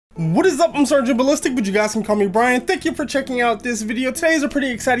What is up? I'm Sergeant Ballistic, but you guys can call me Brian. Thank you for checking out this video. Today is a pretty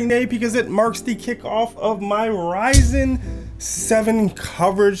exciting day because it marks the kickoff of my Ryzen 7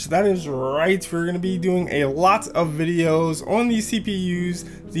 coverage. That is right. We're going to be doing a lot of videos on these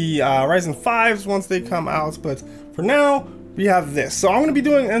CPUs, the Ryzen 5s once they come out. But for now, we have this. So I'm going to be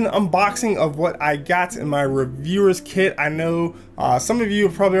doing an unboxing of what I got in my reviewer's kit. I know some of you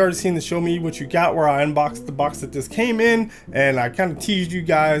have probably already seen the Show Me What You Got, where I unboxed the box that this came in, and I kind of teased you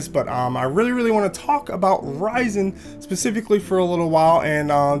guys, but I really want to talk about Ryzen specifically for a little while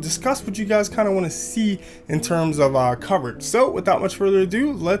and discuss what you guys kind of want to see in terms of coverage. So without much further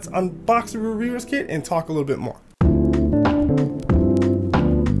ado, let's unbox the reviewer's kit and talk a little bit more.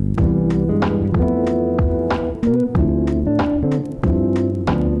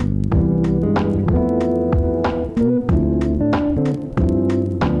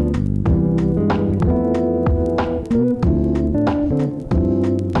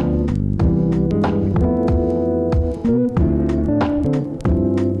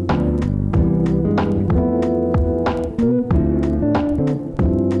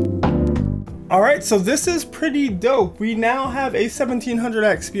 Alright, so this is pretty dope. We now have a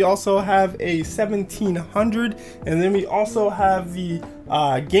 1700X, we also have a 1700, and then we also have the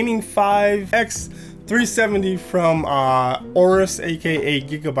Gaming 5 X370 from Aorus, aka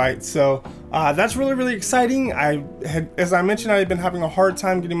Gigabyte. So that's really exciting. As I mentioned, I had been having a hard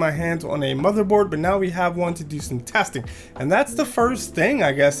time getting my hands on a motherboard, but now we have one to do some testing. And that's the first thing,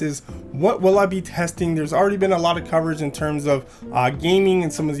 I guess, is what will I be testing? There's already been a lot of coverage in terms of gaming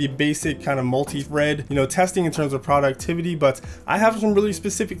and some of the basic kind of multi-thread, testing in terms of productivity, but I have some really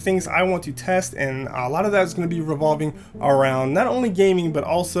specific things I want to test, and a lot of that is going to be revolving around not only gaming, but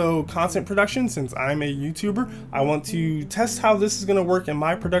also content production. Since I'm a YouTuber, I want to test how this is going to work in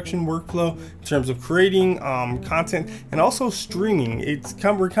my production workflow in terms of creating content and also streaming.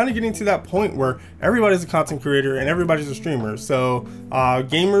 We're kind of getting to that point where everybody's a content creator and everybody's a streamer. So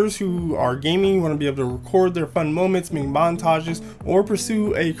gamers who are gaming want to be able to record their fun moments, make montages, or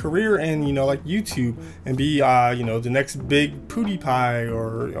pursue a career in like YouTube and be the next big PewDiePie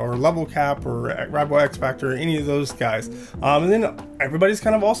or Level Cap or Rival X Factor or any of those guys. And then everybody's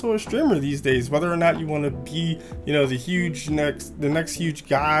kind of also a streamer these days, whether or not you want to be the next huge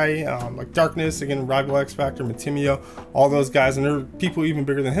guy, like Darkness, again, Rival X Factor, Matimio, all those guys, and there are people even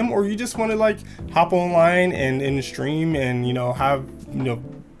bigger than him, or you just want to like hop online and stream and have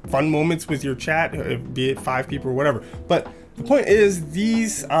fun moments with your chat, be it 5 people or whatever. But the point is,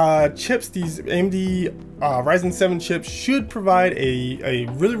 these chips, these AMD Ryzen 7 chips, should provide a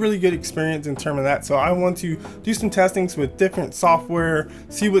really good experience in terms of that. So I want to do some testings with different software,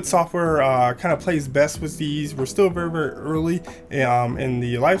 see what software kind of plays best with these. We're still very early in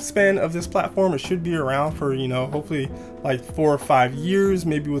the lifespan of this platform. It should be around for hopefully like 4 or 5 years,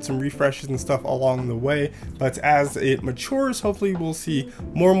 maybe with some refreshes and stuff along the way. But as it matures, hopefully we'll see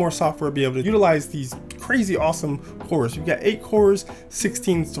more and more software be able to utilize these crazy awesome cores. We've got 8 cores,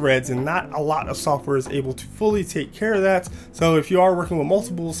 16 threads, and not a lot of software is able to fully take care of that. So if you are working with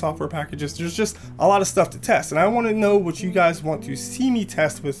multiple software packages, there's just a lot of stuff to test, and I want to know what you guys want to see me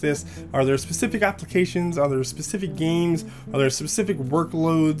test with this. Are there specific applications? Are there specific games? Are there specific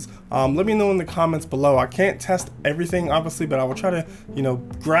workloads? Let me know in the comments below. I can't test everything obviously, but I will try to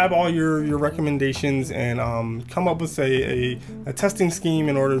grab all your recommendations and come up with a testing scheme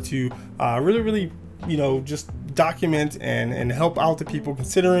in order to really just document and help out the people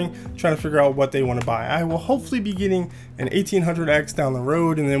considering trying to figure out what they want to buy. I will hopefully be getting an 1800X down the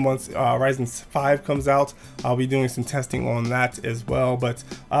road, and then once Ryzen 5 comes out, I'll be doing some testing on that as well. But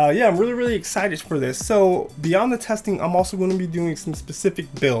yeah, I'm really excited for this. So beyond the testing, I'm also going to be doing some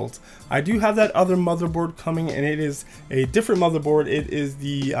specific builds. I do have that other motherboard coming, and it is a different motherboard. It is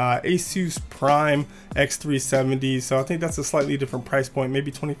the ASUS Prime X370, so I think that's a slightly different price point,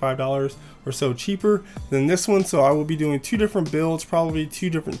 maybe $25 or so cheaper than this one. So I will be doing 2 different builds, probably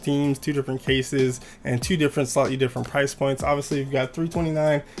 2 different themes, 2 different cases, and 2 different slightly different price points. Obviously you've got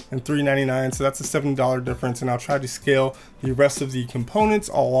 $329 and $399, so that's a $7 difference, and I'll try to scale the rest of the components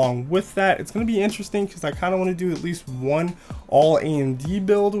along with that. It's going to be interesting because I kind of want to do at least one all AMD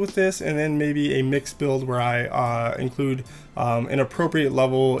build with this, and then maybe a mixed build where I include an appropriate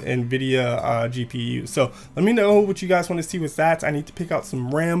level NVIDIA GPU. So let me know what you guys want to see with that. I need to pick out some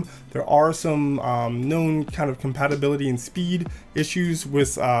RAM. There are some known kind of compatibility and speed issues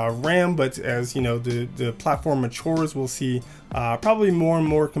with RAM, but as the platform matures, we'll see probably more and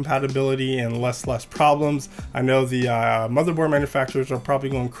more compatibility and less problems. I know the motherboard manufacturers are probably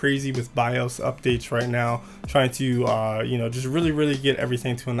going crazy with BIOS updates right now, trying to just really get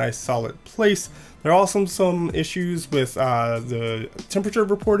everything to a nice solid place. There are also some issues with the temperature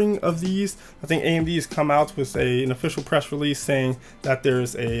reporting of these. I think AMD has come out with an official press release saying that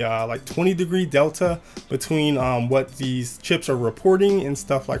there's a like 20-degree delta between what these chips are reporting and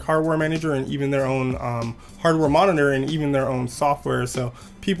stuff like Hardware Manager and even their own hardware monitor and even their own software. So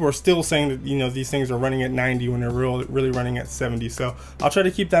people are still saying that, you know, these things are running at 90 when they're really running at 70. So I'll try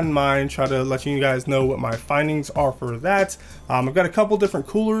to keep that in mind, try to let you guys know what my findings are for that. I've got a couple different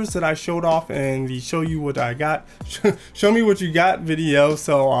coolers that I showed off in the show you what I got, show me what you got video.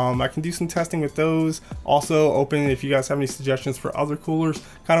 So I can do some testing with those. Also open if you guys have any suggestions for other coolers.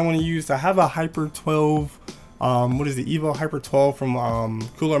 Kind of want to use, I have a Hyper 12, what is the Evo Hyper 12 from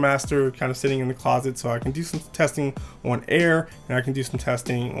Cooler Master, kind of sitting in the closet, so I can do some testing on air, and I can do some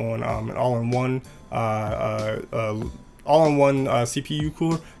testing on an all-in-one CPU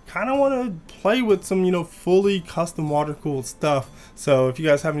cooler. Kind of want to play with some, you know, fully custom water cooled stuff. So if you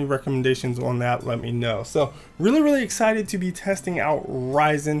guys have any recommendations on that, let me know. So really excited to be testing out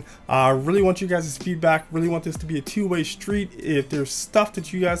Ryzen. Really want you guys' feedback. Really want this to be a two-way street. If there's stuff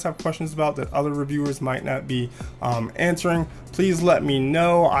that you guys have questions about that other reviewers might not be answering, please let me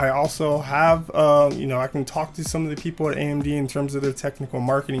know. I also have, you know, I can talk to some of the people at AMD in terms of their technical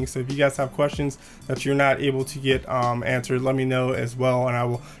marketing. So if you guys have questions that you're not able to get answered, let me know as well, and I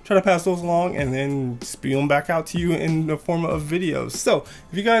will try to pass those along and then spew them back out to you in the form of videos. So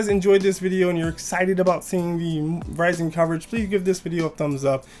if you guys enjoyed this video and you're excited about seeing the Ryzen coverage, please give this video a thumbs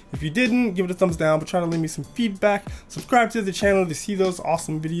up. If you didn't, give it a thumbs down, but try to leave me some feedback. Subscribe to the channel to see those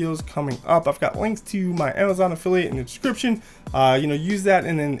awesome videos coming up. I've got links to my Amazon affiliate in the description. You know, use that,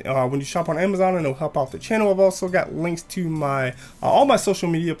 and then when you shop on Amazon, and it'll help out the channel. I've also got links to my all my social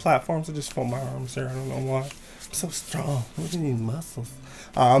media platforms. I just fold my arms there, I don't know why. I'm so strong. Look at these muscles.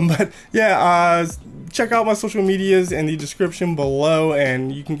 But yeah, check out my social medias in the description below,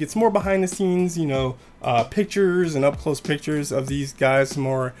 and you can get some more behind the scenes, you know, pictures and up close pictures of these guys, some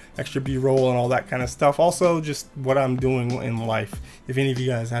more extra B-roll and all that kind of stuff. Also just what I'm doing in life, if any of you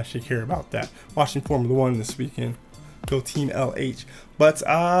guys actually care about that. Watching Formula 1 this weekend. Go Team LH. But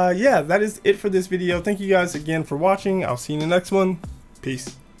yeah, that is it for this video. Thank you guys again for watching. I'll see you in the next one.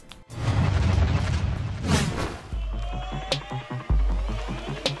 Peace.